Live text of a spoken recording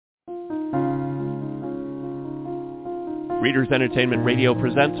Readers Entertainment Radio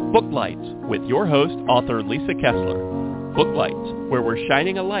presents Booklights with your host, author Lisa Kessler. Booklights, where we're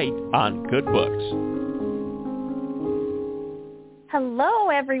shining a light on good books. Hello,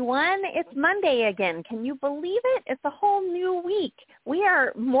 everyone. It's Monday again. Can you believe it? It's a whole new week. We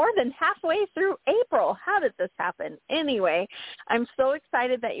are more than halfway through April. How did this happen? Anyway, I'm so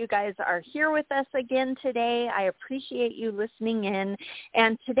excited that you guys are here with us again today. I appreciate you listening in.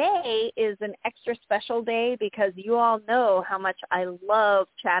 And today is an extra special day because you all know how much I love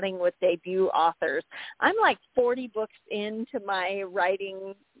chatting with debut authors. I'm like 40 books into my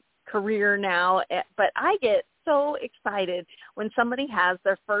writing career now, but I get so excited when somebody has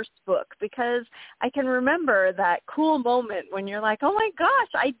their first book because I can remember that cool moment when you're like, oh my gosh,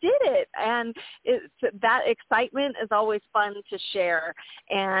 I did it. And that excitement is always fun to share.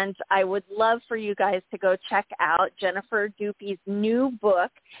 And I would love for you guys to go check out Jennifer Dupee's new book.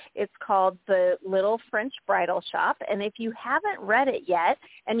 It's called The Little French Bridal Shop. And if you haven't read it yet,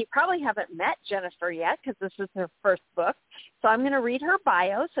 and you probably haven't met Jennifer yet because this is her first book, so I'm going to read her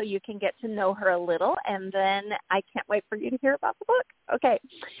bio so you can get to know her a little, and then I can't wait for you to hear about the book. Okay.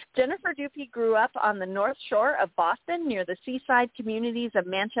 Jennifer Dupee grew up on the North Shore of Boston near the seaside communities of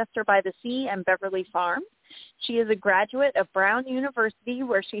Manchester by the Sea and Beverly Farms. She is a graduate of Brown University,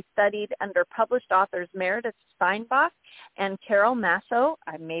 where she studied under published authors Meredith Steinbach and Carol Masso.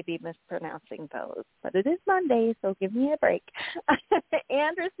 I may be mispronouncing those, but it is Monday, so give me a break.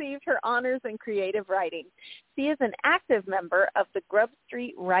 And received her honors in creative writing. She is an active member of the Grub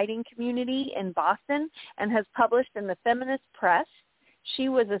Street writing community in Boston and has published in the Feminist Press. She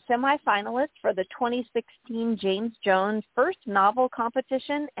was a semifinalist for the 2016 James Jones First Novel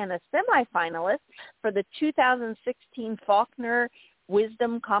Competition and a semifinalist for the 2016 Faulkner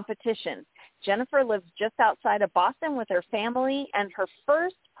Wisdom Competition. Jennifer lives just outside of Boston with her family, and her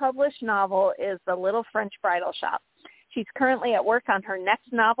first published novel is The Little French Bridal Shop. She's currently at work on her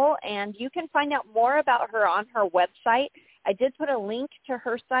next novel, and you can find out more about her on her website. I did put a link to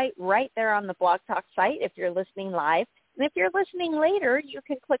her site right there on the Blog Talk site if you're listening live. And if you're listening later, you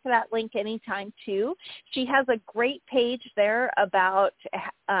can click that link anytime, too. She has a great page there about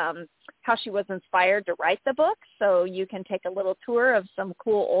how she was inspired to write the book, so you can take a little tour of some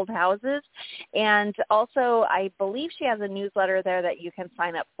cool old houses. And also, I believe she has a newsletter there that you can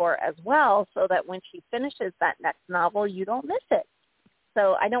sign up for as well, so that when she finishes that next novel, you don't miss it.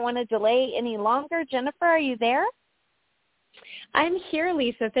 So I don't want to delay any longer. Jennifer, are you there? I'm here,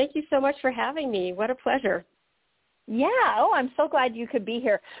 Lisa. Thank you so much for having me. What a pleasure. Yeah. Oh, I'm so glad you could be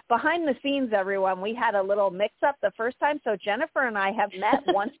here. Behind the scenes, everyone, we had a little mix-up the first time, so Jennifer and I have met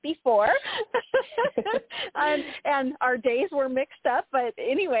once before, and our days were mixed up. But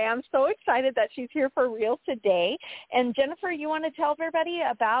anyway, I'm so excited that she's here for real today. And Jennifer, you want to tell everybody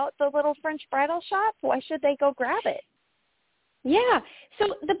about the Little French Bridal Shop? Why should they go grab it? Yeah.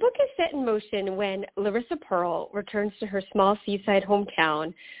 So the book is set in motion when Larissa Pearl returns to her small seaside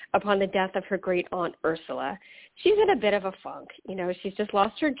hometown upon the death of her great-aunt Ursula. She's in a bit of a funk. You know, she's just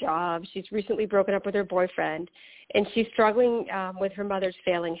lost her job. She's recently broken up with her boyfriend, and she's struggling with her mother's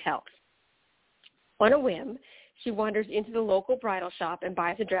failing health. On a whim, she wanders into the local bridal shop and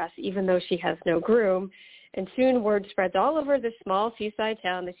buys a dress, even though she has no groom, and soon word spreads all over this small seaside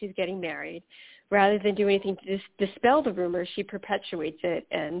town that she's getting married. Rather than do anything to dispel the rumor, she perpetuates it,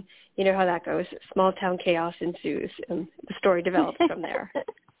 and you know how that goes. Small town chaos ensues, and the story develops from there.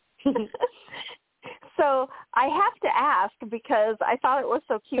 So I have to ask, because I thought it was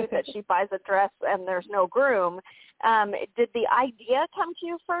so cute that she buys a dress and there's no groom. Did the idea come to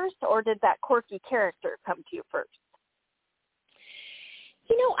you first, or did that quirky character come to you first?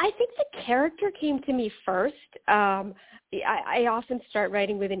 You know, I think the character came to me first. I often start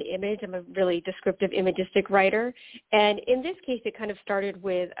writing with an image. I'm a really descriptive imagistic writer. And in this case, it kind of started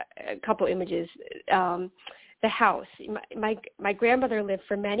with a couple images. The house. My grandmother lived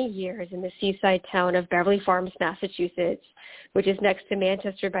for many years in the seaside town of Beverly Farms, Massachusetts, which is next to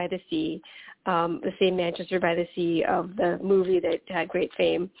Manchester by the Sea, the same Manchester by the Sea of the movie that had great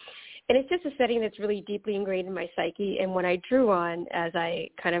fame. And it's just a setting that's really deeply ingrained in my psyche and what I drew on as I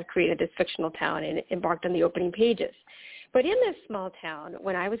kind of created this fictional town and embarked on the opening pages. But in this small town,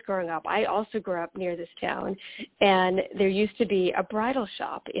 when I was growing up, I also grew up near this town, and there used to be a bridal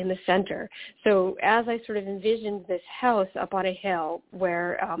shop in the center. So as I sort of envisioned this house up on a hill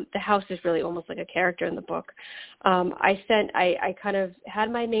where the house is really almost like a character in the book, I kind of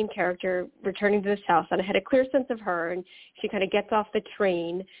had my main character returning to this house, and I had a clear sense of her, and she kind of gets off the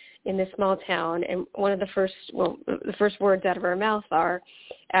train in this small town, and the first words out of her mouth are,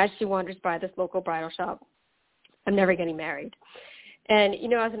 as she wanders by this local bridal shop, "I'm never getting married." And,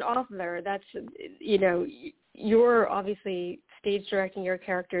 as an author, that's, you're obviously stage directing your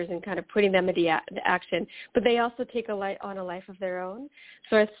characters and kind of putting them into the action, but they also take on a life of their own.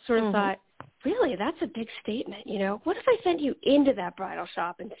 So I sort of thought, really, that's a big statement. What if I send you into that bridal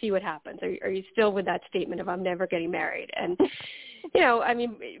shop and see what happens? Are you still with that statement of I'm never getting married? And,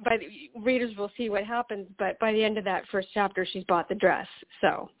 readers will see what happens, but by the end of that first chapter, she's bought the dress.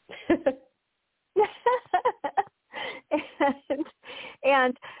 So.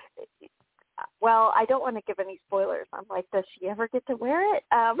 and well, I don't want to give any spoilers. I'm like, does she ever get to wear it?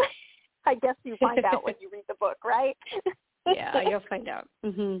 I guess you find out when you read the book, right? Yeah, you'll find out.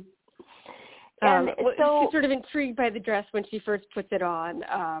 Mm-hmm. And so she's sort of intrigued by the dress when she first puts it on.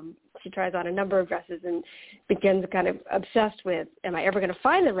 She tries on a number of dresses and begins kind of obsessed with, am I ever going to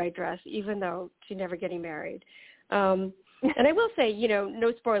find the right dress, even though she's never getting married? And I will say,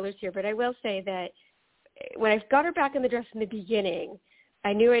 no spoilers here, but I will say that when I got her back in the dress in the beginning,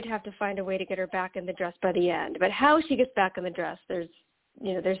 I knew I'd have to find a way to get her back in the dress by the end. But how she gets back in the dress, there's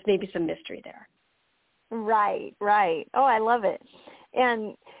maybe some mystery there. Right. Oh, I love it.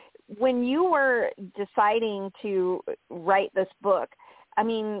 And when you were deciding to write this book, I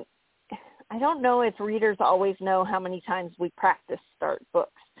mean, I don't know if readers always know how many times we practice start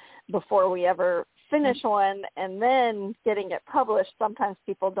books before we ever finish one, and then getting it published. Sometimes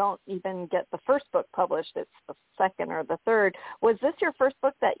people don't even get the first book published. It's the second or the third. Was this your first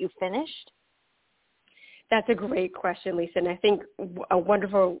book that you finished? That's a great question, Lisa, and I think a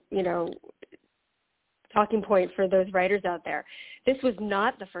wonderful, talking point for those writers out there. This was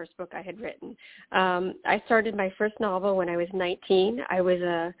not the first book I had written. I started my first novel when I was 19. I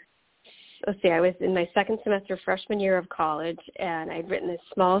was in my second semester freshman year of college, and I'd written this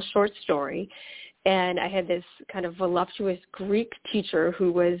small short story. And I had this kind of voluptuous Greek teacher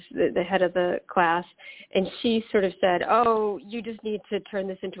who was the head of the class, and she sort of said, oh, you just need to turn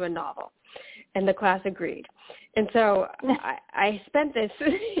this into a novel. And the class agreed. And so I spent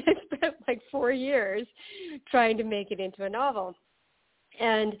like 4 years trying to make it into a novel.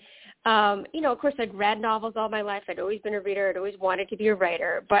 And, of course, I'd read novels all my life. I'd always been a reader. I'd always wanted to be a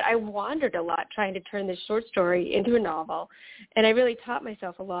writer. But I wandered a lot trying to turn this short story into a novel. And I really taught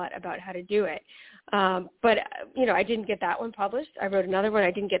myself a lot about how to do it. But I didn't get that one published. I wrote another one.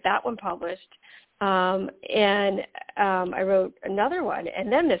 I didn't get that one published. And I wrote another one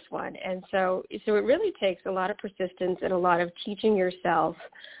and then this one. And so it really takes a lot of persistence and a lot of teaching yourself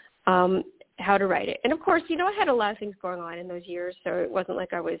how to write it. And, of course, I had a lot of things going on in those years, so it wasn't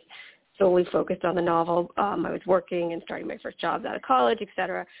like I was solely focused on the novel. I was working and starting my first jobs out of college, et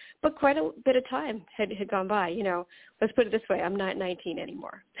cetera. But quite a bit of time had gone by. Let's put it this way, I'm not 19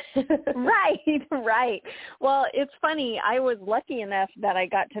 anymore. Right. Well, it's funny. I was lucky enough that I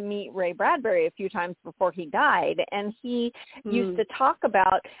got to meet Ray Bradbury a few times before he died, and he used to talk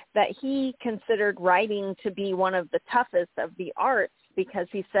about that he considered writing to be one of the toughest of the arts, because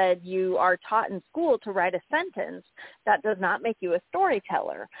he said you are taught in school to write a sentence. That does not make you a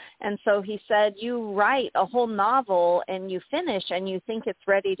storyteller. And so he said you write a whole novel and you finish and you think it's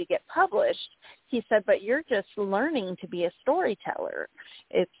ready to get published. He said, but you're just learning to be a storyteller.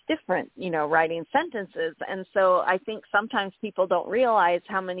 It's different, writing sentences. And so I think sometimes people don't realize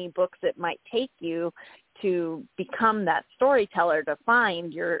how many books it might take you to become that storyteller, to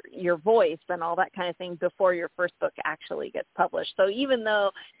find your voice and all that kind of thing before your first book actually gets published. So even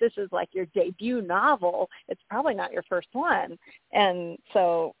though this is like your debut novel, it's probably not your first one. And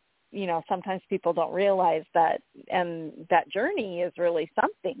so, sometimes people don't realize that, and that journey is really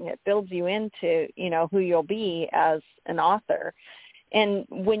something. It builds you into, who you'll be as an author. And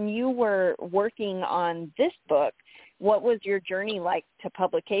when you were working on this book, what was your journey like to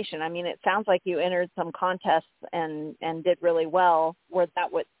publication? I mean, it sounds like you entered some contests and did really well. Were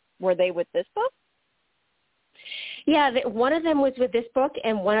they with this book? Yeah, one of them was with this book,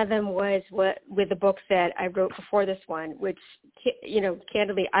 and one of them was with the books that I wrote before this one, which,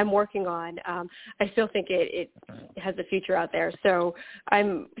 candidly, I'm working on. I still think it has a future out there, so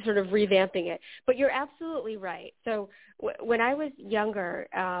I'm sort of revamping it. But you're absolutely right. So when I was younger,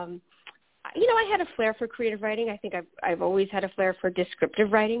 I had a flair for creative writing. I think I've always had a flair for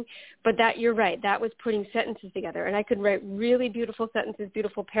descriptive writing, but you're right. That was putting sentences together, and I could write really beautiful sentences,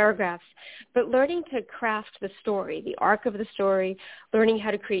 beautiful paragraphs, but learning to craft the story, the arc of the story, learning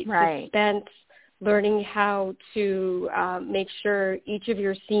how to create suspense, learning how to make sure each of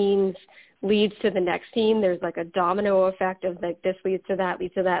your scenes leads to the next scene. There's like a domino effect of like this leads to that,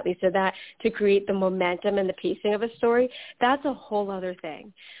 leads to that, leads to that, to create the momentum and the pacing of a story. That's a whole other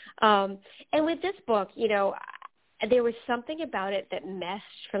thing. And with this book, there was something about it that meshed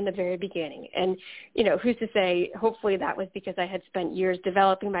from the very beginning. And, who's to say, hopefully that was because I had spent years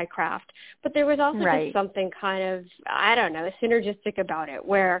developing my craft. But there was also just something kind of, I don't know, synergistic about it,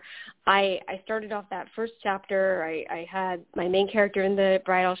 where I started off that first chapter. I had my main character in the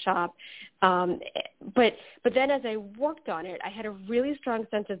bridal shop. But then as I worked on it, I had a really strong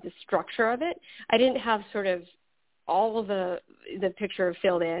sense of the structure of it. I didn't have sort of all of the picture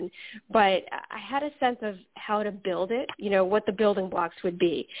filled in, but I had a sense of how to build it, what the building blocks would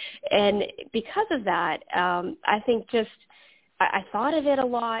be. And because of that, I think I thought of it a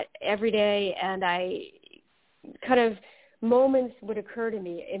lot every day, and I kind of moments would occur to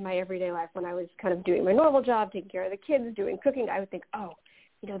me in my everyday life when I was kind of doing my normal job, taking care of the kids, doing cooking. I would think,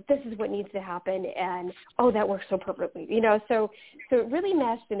 this is what needs to happen, and, that works so perfectly, so it really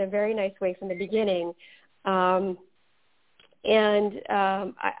meshed in a very nice way from the beginning.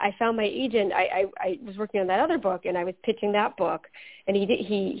 I found my agent. I was working on that other book, and I was pitching that book, and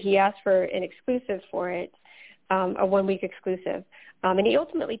he asked for an exclusive for it, a 1-week exclusive, and he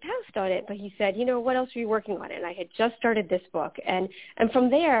ultimately passed on it. But he said, what else are you working on? And I had just started this book, and from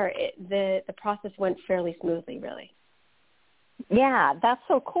there, the process went fairly smoothly, really. Yeah, that's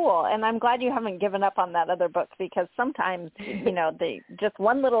so cool. And I'm glad you haven't given up on that other book, because sometimes, they just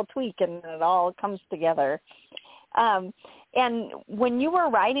one little tweak and it all comes together. And when you were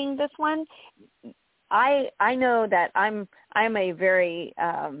writing this one, I know that I'm a very,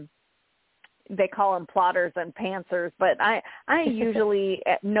 they call them plotters and pantsers, but I usually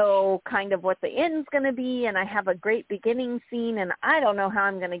know kind of what the end's going to be, and I have a great beginning scene, and I don't know how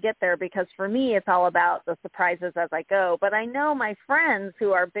I'm going to get there, because for me it's all about the surprises as I go. But I know my friends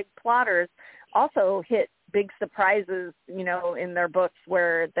who are big plotters also hit big surprises, in their books,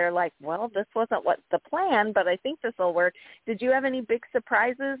 where they're like, well, this wasn't what the plan, but I think this will work. Did you have any big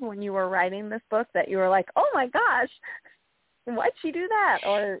surprises when you were writing this book that you were like, oh my gosh, why'd she do that?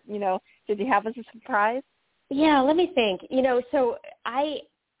 Or, did you have a surprise? Yeah, let me think. So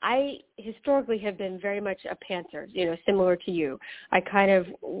I historically have been very much a pantser, similar to you. I kind of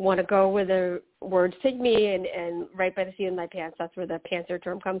want to go where the words take me and right by the seat of my pants. That's where the pantser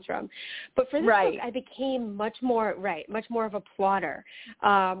term comes from. But for this book, I became much more of a plotter.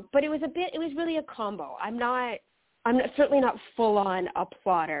 But it was really a combo. I'm certainly not full on a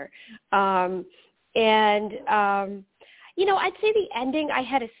plotter. I'd say the ending, I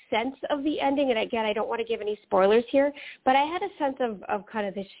had a sense of the ending, and again, I don't want to give any spoilers here, but I had a sense of kind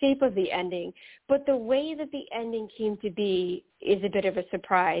of the shape of the ending, but the way that the ending came to be is a bit of a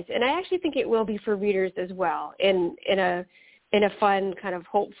surprise, and I actually think it will be for readers as well, in a fun, kind of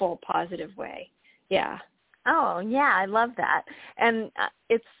hopeful, positive way. Yeah. Oh, yeah, I love that. And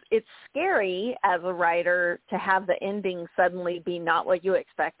it's scary as a writer to have the ending suddenly be not what you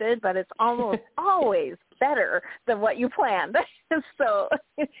expected, but it's almost always better than what you planned. So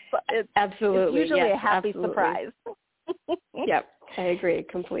it's absolutely, it's usually yes, a happy absolutely. surprise. Yep, I agree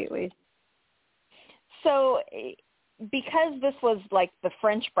completely. So because this was like the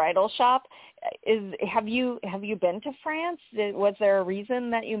French bridal shop, have you been to France? Was there a reason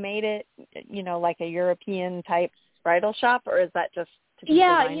that you made it, like a European type bridal shop, or is that just to be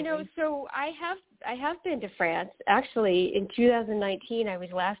designing? So I have been to France. Actually, in 2019, I was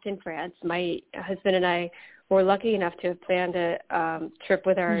last in France. My husband and I were lucky enough to have planned a trip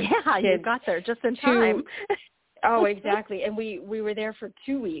with our kids. You got there just in time. Oh, exactly. And we were there for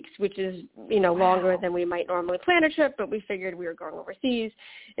 2 weeks, which is, longer than we might normally plan a trip, but we figured we were going overseas.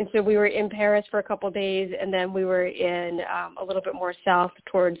 And so we were in Paris for a couple of days, and then we were in a little bit more south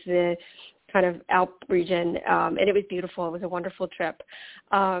towards the kind of Alp region, and it was beautiful. It was a wonderful trip.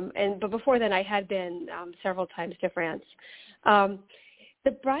 But before then, I had been several times to France.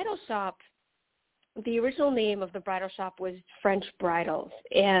 The bridal shop, the original name of the bridal shop was French Bridals,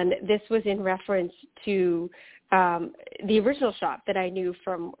 and this was in reference to the original shop that I knew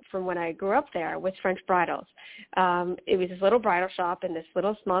from when I grew up there was French Bridals. It was this little bridal shop in this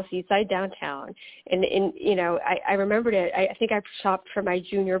little small seaside downtown, and I remembered it. I think I shopped for my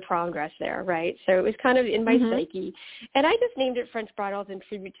junior prom dress there, right? So it was kind of in my psyche, and I just named it French Bridals in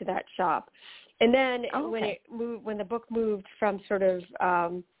tribute to that shop. And then when the book moved from sort of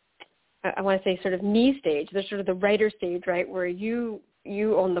I want to say sort of me stage, there's sort of the writer stage, right, where you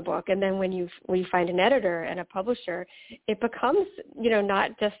own the book, and then when you find an editor and a publisher, it becomes,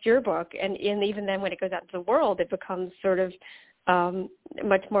 not just your book, and even then when it goes out to the world, it becomes sort of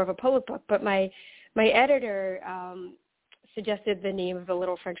much more of a public book. But my editor suggested the name of the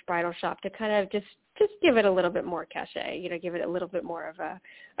little French bridal shop to kind of just give it a little bit more cachet, give it a little bit more of a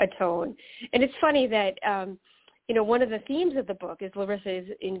tone. And it's funny that one of the themes of the book is Larissa is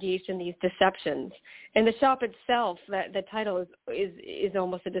engaged in these deceptions, and the shop itself, that the title is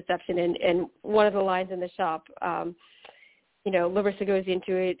almost a deception. And one of the lines in the shop, Larissa goes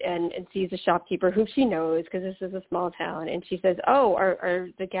into it and sees the shopkeeper who she knows because this is a small town, and she says, "Oh, are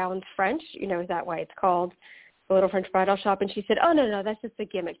the gowns French? Is that why it's called the Little French Bridal Shop?" And she said, "Oh, no, that's just a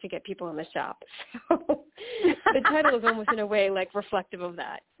gimmick to get people in the shop." So the title is almost in a way like reflective of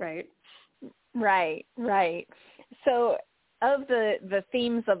that, right? Right. So of the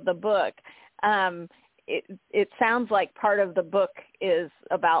themes of the book, it sounds like part of the book is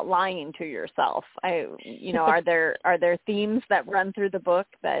about lying to yourself. Are there themes that run through the book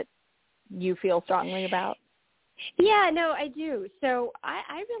that you feel strongly about? Yeah, no, I do. So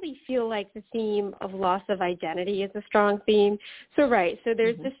I really feel like the theme of loss of identity is a strong theme. So so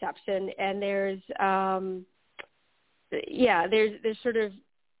there's deception, and there's sort of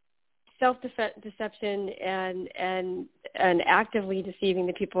self-deception and actively deceiving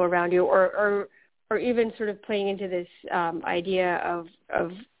the people around you, or even sort of playing into this idea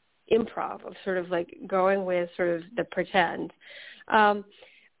of improv, of sort of like going with sort of the pretend.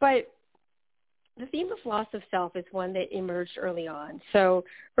 But the theme of loss of self is one that emerged early on. So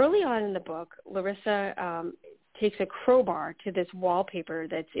early on in the book, Larissa takes a crowbar to this wallpaper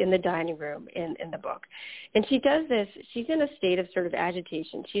that's in the dining room in the book. And she does this, she's in a state of sort of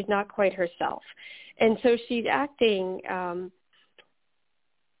agitation. She's not quite herself. And so she's acting,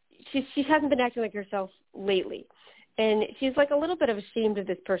 she hasn't been acting like herself lately. And she's like a little bit of ashamed of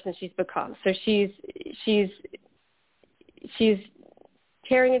this person she's become. So she's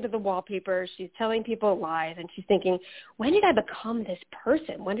tearing into the wallpaper. She's telling people lies, and she's thinking, when did I become this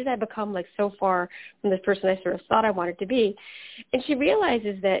person? When did I become like so far from this person I sort of thought I wanted to be? And she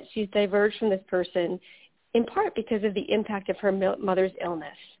realizes that she's diverged from this person in part because of the impact of her mother's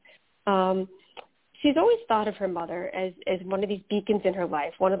illness. She's always thought of her mother as one of these beacons in her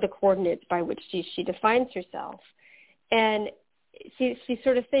life, one of the coordinates by which she defines herself. And she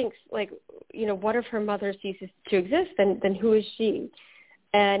sort of thinks, like, what if her mother ceases to exist? Then who is she?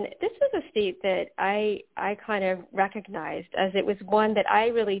 And this was a state that I kind of recognized, as it was one that I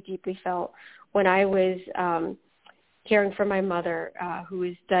really deeply felt when I was caring for my mother, who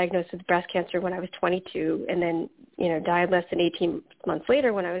was diagnosed with breast cancer when I was 22, and then died less than 18 months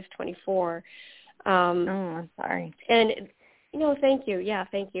later when I was 24. I'm sorry. And thank you. Yeah,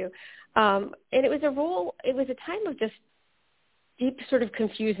 thank you. And it was a time of just deep sort of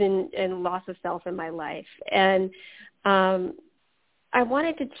confusion and loss of self in my life, and I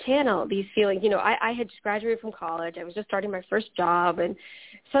wanted to channel these feelings. I had just graduated from college. I was just starting my first job, and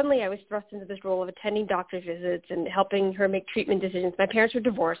suddenly I was thrust into this role of attending doctor's visits and helping her make treatment decisions. My parents were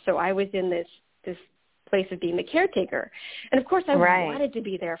divorced, so I was in this place of being the caretaker. And, of course, I wanted to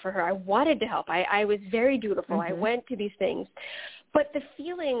be there for her. I wanted to help. I was very dutiful. I went to these things. But the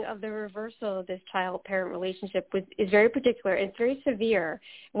feeling of the reversal of this child-parent relationship is very particular, and it's very severe,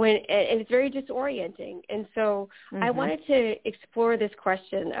 and it's very disorienting. And so I wanted to explore this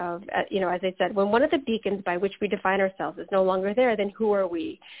question of, as I said, when one of the beacons by which we define ourselves is no longer there, then who are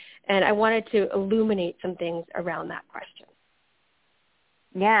we? And I wanted to illuminate some things around that question.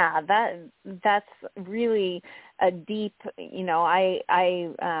 Yeah, that's really a deep, I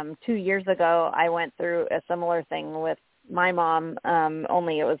 2 years ago, I went through a similar thing with my mom,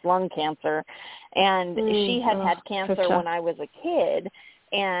 only it was lung cancer, and she had cancer when I was a kid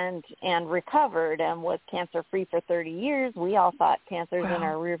and recovered and was cancer-free for 30 years. We all thought cancer's in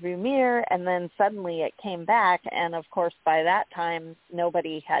our rearview mirror, and then suddenly it came back, and of course by that time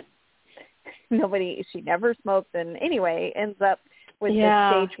she never smoked, and anyway, ends up with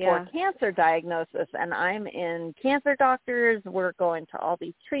this stage 4 cancer diagnosis, and I'm in cancer doctors. We're going to all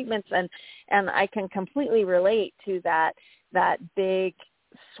these treatments, and I can completely relate to that big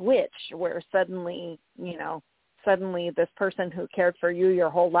switch where suddenly this person who cared for you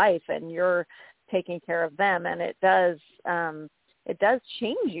your whole life, and you're taking care of them, and it does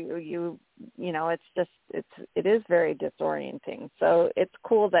change you. It is very disorienting. So it's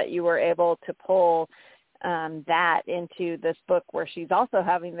cool that you were able to pull that into this book, where she's also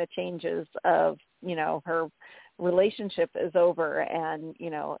having the changes of, her relationship is over, and,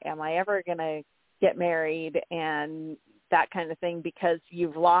 am I ever going to get married, and that kind of thing, because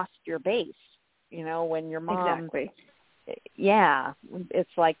you've lost your base, when your mom,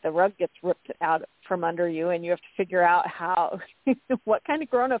 it's like the rug gets ripped out from under you, and you have to figure out what kind of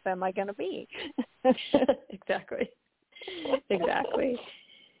grown-up am I going to be? Exactly.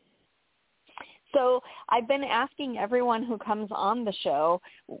 So I've been asking everyone who comes on the show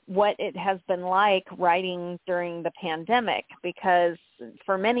what it has been like writing during the pandemic, because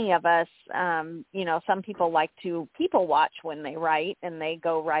for many of us, some people like to people watch when they write, and they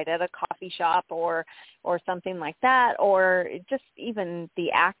go write at a coffee shop or something like that, or just even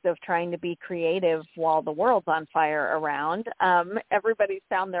the act of trying to be creative while the world's on fire around. Everybody's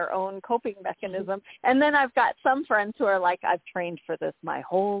found their own coping mechanism. And then I've got some friends who are like, I've trained for this my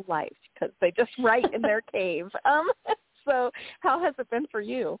whole life, because they just write in their cave. So how has it been for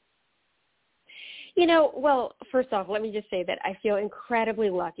you? Well, first off, let me just say that I feel incredibly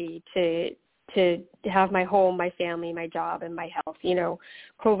lucky to have my home, my family, my job, and my health.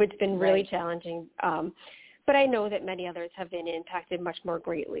 COVID's been really challenging, but I know that many others have been impacted much more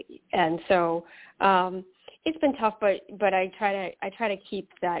greatly. And so it's been tough, but I try to keep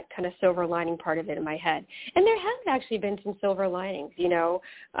that kind of silver lining part of it in my head. And there have actually been some silver linings,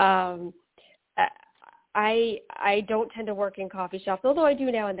 I don't tend to work in coffee shops, although I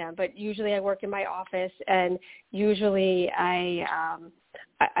do now and then, but usually I work in my office, and usually I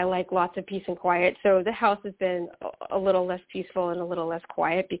like lots of peace and quiet. So the house has been a little less peaceful and a little less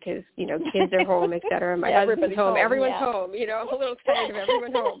quiet because, kids are home, et cetera. My husband's home. Everyone's home. I'm a little tired of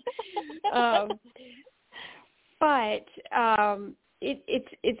everyone home. But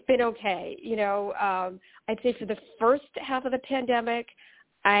it's been okay. I'd say for the first half of the pandemic,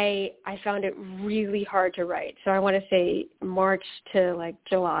 I found it really hard to write. So I want to say March to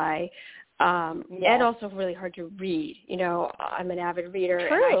July, and also really hard to read. I'm an avid reader.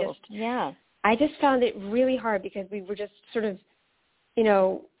 True. And I just found it really hard because we were just sort of,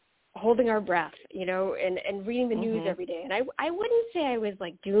 holding our breath, and reading the news every day. And I wouldn't say I was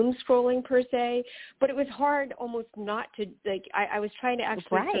doom scrolling per se, but it was hard almost not to I was trying to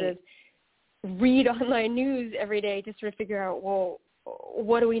actually sort of read online news every day to sort of figure out, well,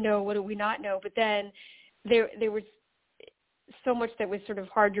 what do we know? What do we not know? But then there was so much that was sort of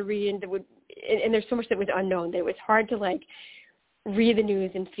hard to read, and there's so much that was unknown. That it was hard to read the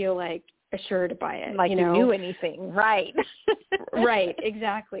news and feel assured by it. You knew anything, right? Right,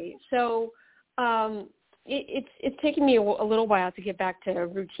 exactly. So it's taken me a little while to get back to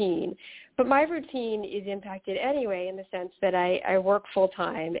routine, but my routine is impacted anyway in the sense that I work full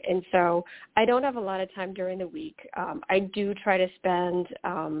time, and so I don't have a lot of time during the week. I do try to spend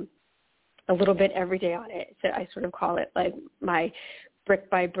a little bit every day on it. So I sort of call it my brick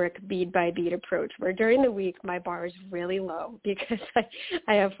by brick, bead by bead approach, where during the week my bar is really low because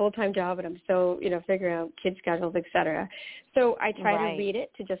I have a full-time job and I'm still, figuring out kid schedules, et cetera. So I try to read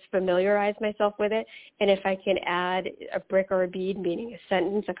it to just familiarize myself with it. And if I can add a brick or a bead, meaning a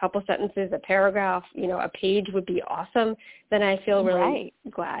sentence, a couple sentences, a paragraph, a page would be awesome, then I feel really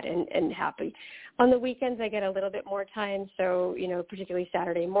glad and happy. On the weekends, I get a little bit more time. So, particularly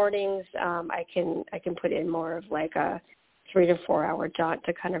Saturday mornings, I can put in more of a 3 to 4 hour jaunt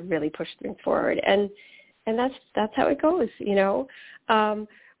to kind of really push things forward. And that's how it goes,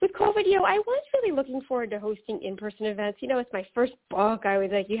 With COVID, I was really looking forward to hosting in-person events. It's my first book. I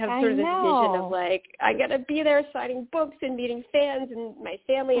was you have sort of this vision of I got to be there signing books and meeting fans and my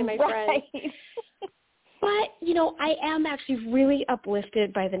family and my friends. But, I am actually really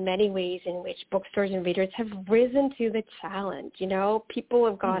uplifted by the many ways in which bookstores and readers have risen to the challenge. People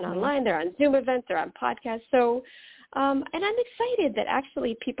have gone online, they're on Zoom events, they're on podcasts. So, and I'm excited that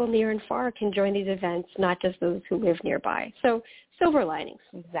actually people near and far can join these events, not just those who live nearby. So silver linings.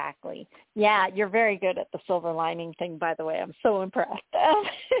 Exactly. Yeah, you're very good at the silver lining thing, by the way. I'm so impressed.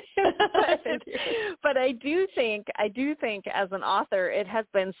 But I do think as an author, it has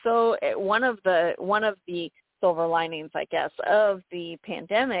been one of the silver linings, I guess, of the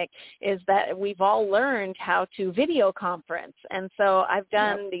pandemic is that we've all learned how to video conference. And so I've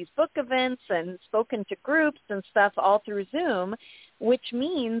done these book events and spoken to groups and stuff all through Zoom, which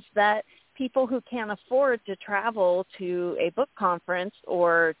means that people who can't afford to travel to a book conference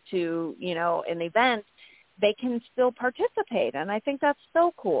or to, an event, they can still participate. And I think that's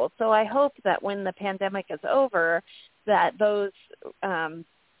so cool. So I hope that when the pandemic is over, that those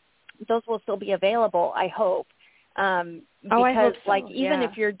will still be available, I hope. Because I hope so. Even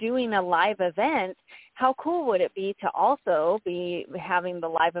if you're doing a live event, how cool would it be to also be having the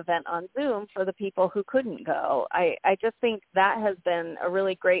live event on Zoom for the people who couldn't go? I just think that has been a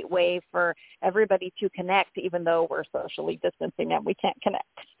really great way for everybody to connect, even though we're socially distancing and we can't connect.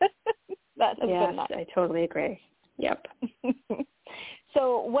 That has been nice. I totally agree. Yep.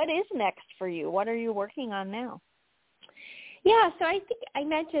 So what is next for you? What are you working on now? Yeah, so I think I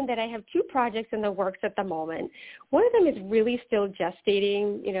mentioned that I have 2 projects in the works at the moment. One of them is really still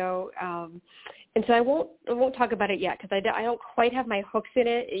gestating, and so I won't talk about it yet because I don't quite have my hooks in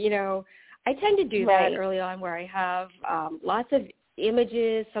it. I tend to do that early on where I have lots of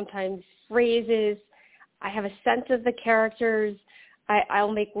images, sometimes phrases. I have a sense of the characters.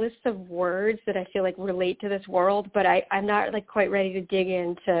 I'll make lists of words that I feel like relate to this world, but I'm not like quite ready to dig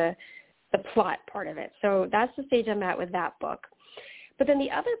into the plot part of it. So that's the stage I'm at with that book. But then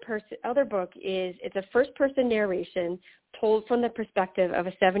the other book it's a first-person narration told from the perspective of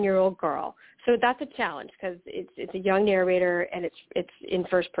a 7-year-old girl. So that's a challenge because it's a young narrator and it's in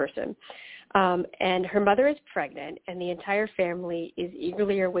first person. And her mother is pregnant, and the entire family is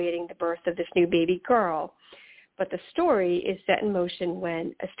eagerly awaiting the birth of this new baby girl. But the story is set in motion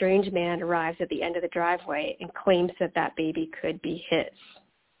when a strange man arrives at the end of the driveway and claims that baby could be his.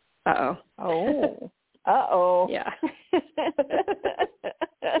 Uh-oh. Oh. Uh-oh. Yeah.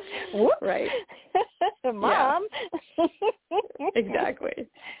 Right. Mom. Yeah. Exactly.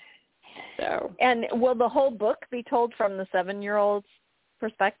 So. And will the whole book be told from the 7-year-old's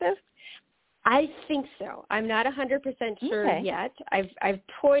perspective? I think so. I'm not 100% sure yet. I've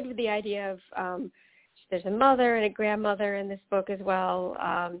toyed with the idea of there's a mother and a grandmother in this book as well.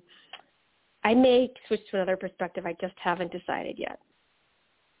 I may switch to another perspective. I just haven't decided yet.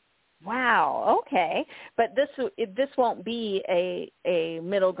 Wow. Okay. But this won't be a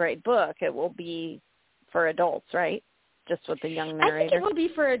middle grade book. It will be for adults, right? Just with the young narrator. I think it will be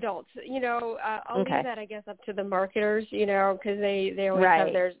for adults. I'll leave that, I guess, up to the marketers, because they always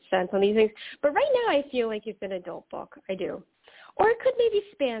have their sense on these things. But right now I feel like it's an adult book. I do. Or it could maybe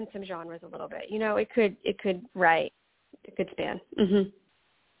span some genres a little bit. It could right. It could span. Mm-hmm.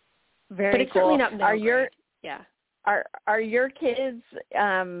 Very but it's cool. Certainly not middle grade. Yeah. Are your kids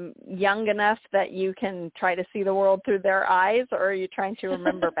young enough that you can try to see the world through their eyes, or are you trying to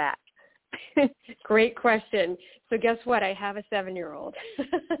remember back? Great question. So guess what? I have a 7-year-old.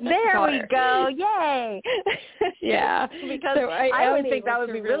 There we go. Yay. Yeah. Because so I would think that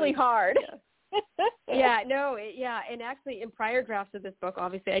would be really hard. Yeah. And actually in prior drafts of this book,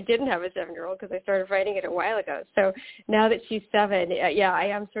 obviously I didn't have a 7-year-old because I started writing it a while ago. So now that she's 7, I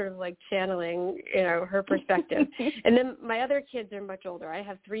am sort of like channeling, her perspective. And then my other kids are much older. I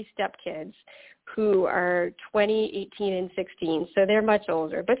have 3 stepkids who are 20, 18, and 16. So they're much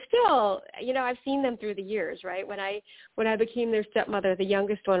older, but still, I've seen them through the years, right? When I became their stepmother, the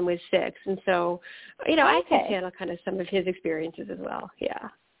youngest one was 6. And so, I can channel kind of some of his experiences as well. Yeah.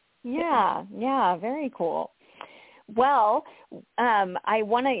 Yeah, very cool. Well, I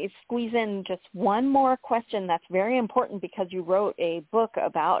want to squeeze in just one more question that's very important because you wrote a book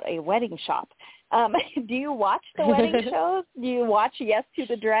about a wedding shop. Do you watch the wedding shows? Do you watch Yes to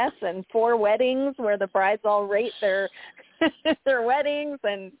the Dress and 4 Weddings where the brides all rate their weddings?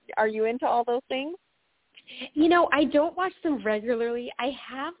 And are you into all those things? I don't watch them regularly. I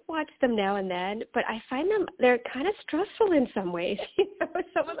have watched them now and then, but I find they're kind of stressful in some ways.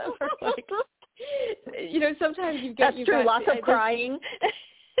 Some of them are like, sometimes you've got lots of crying.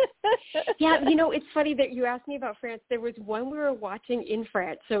 Yeah, it's funny that you asked me about France. There was one we were watching in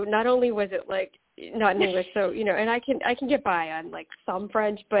France, so not only was it like not in English, so and I can get by on like some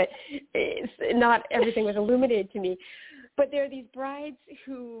French, but it's not everything was illuminated to me. But there are these brides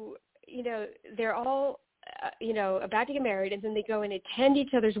who they're all about to get married, and then they go and attend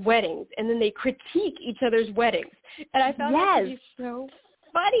each other's weddings, and then they critique each other's weddings. And I found that to be so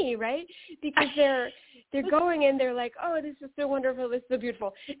funny, right? Because they're going and they're like, oh, this is so wonderful, this is so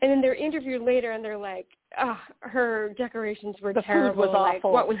beautiful. And then they're interviewed later, and they're like, oh, her decorations were terrible. The food was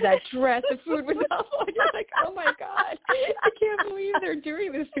awful. What was that dress? The food was awful. And you're like, oh, my God. I can't believe they're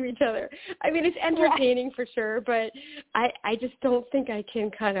doing this to each other. I mean, it's entertaining for sure, but I just don't think I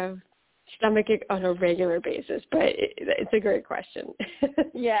can kind of stomach it on a regular basis, but it's a great question.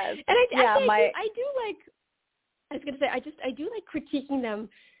 Yes. And I do like critiquing them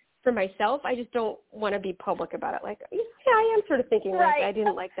for myself. I just don't want to be public about it. Like, I am sort of thinking like I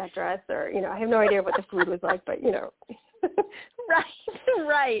didn't like that dress, or I have no idea what the food was like, but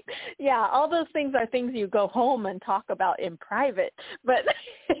Right. Yeah, all those things are things you go home and talk about in private, but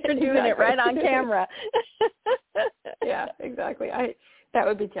you're doing it right on camera. Yeah, exactly. That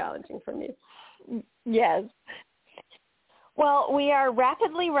would be challenging for me. Yes. Well, we are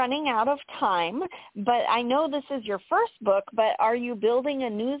rapidly running out of time, but I know this is your first book, but are you building a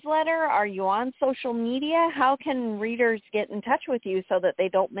newsletter? Are you on social media? How can readers get in touch with you so that they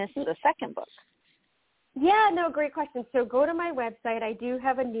don't miss the second book? Yeah, no, great question. So go to my website. I do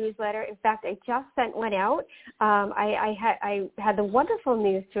have a newsletter. In fact, I just sent one out. I had the wonderful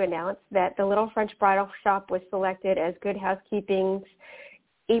news to announce that the Little French Bridal Shop was selected as Good Housekeeping's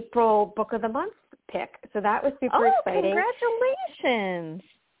April Book of the Month pick. So that was super exciting. Congratulations.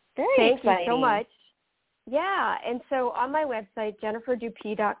 Thank you so much. Yeah, and so on my website,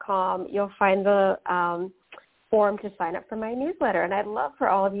 jenniferdupee.com, you'll find the form to sign up for my newsletter, and I'd love for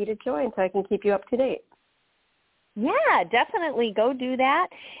all of you to join so I can keep you up to date. Yeah, definitely go do that.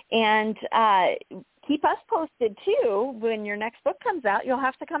 And keep us posted, too. When your next book comes out, you'll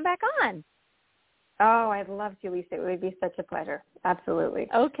have to come back on. Oh, I'd love to, Lisa. It would be such a pleasure. Absolutely.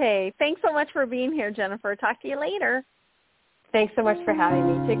 Okay. Thanks so much for being here, Jennifer. Talk to you later. Thanks so much for having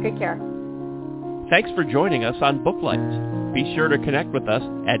me. Take good care. Thanks for joining us on Booklights. Be sure to connect with us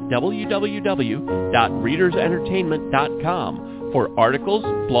at www.readersentertainment.com for articles,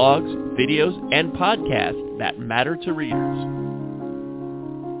 blogs, videos, and podcasts that matter to readers.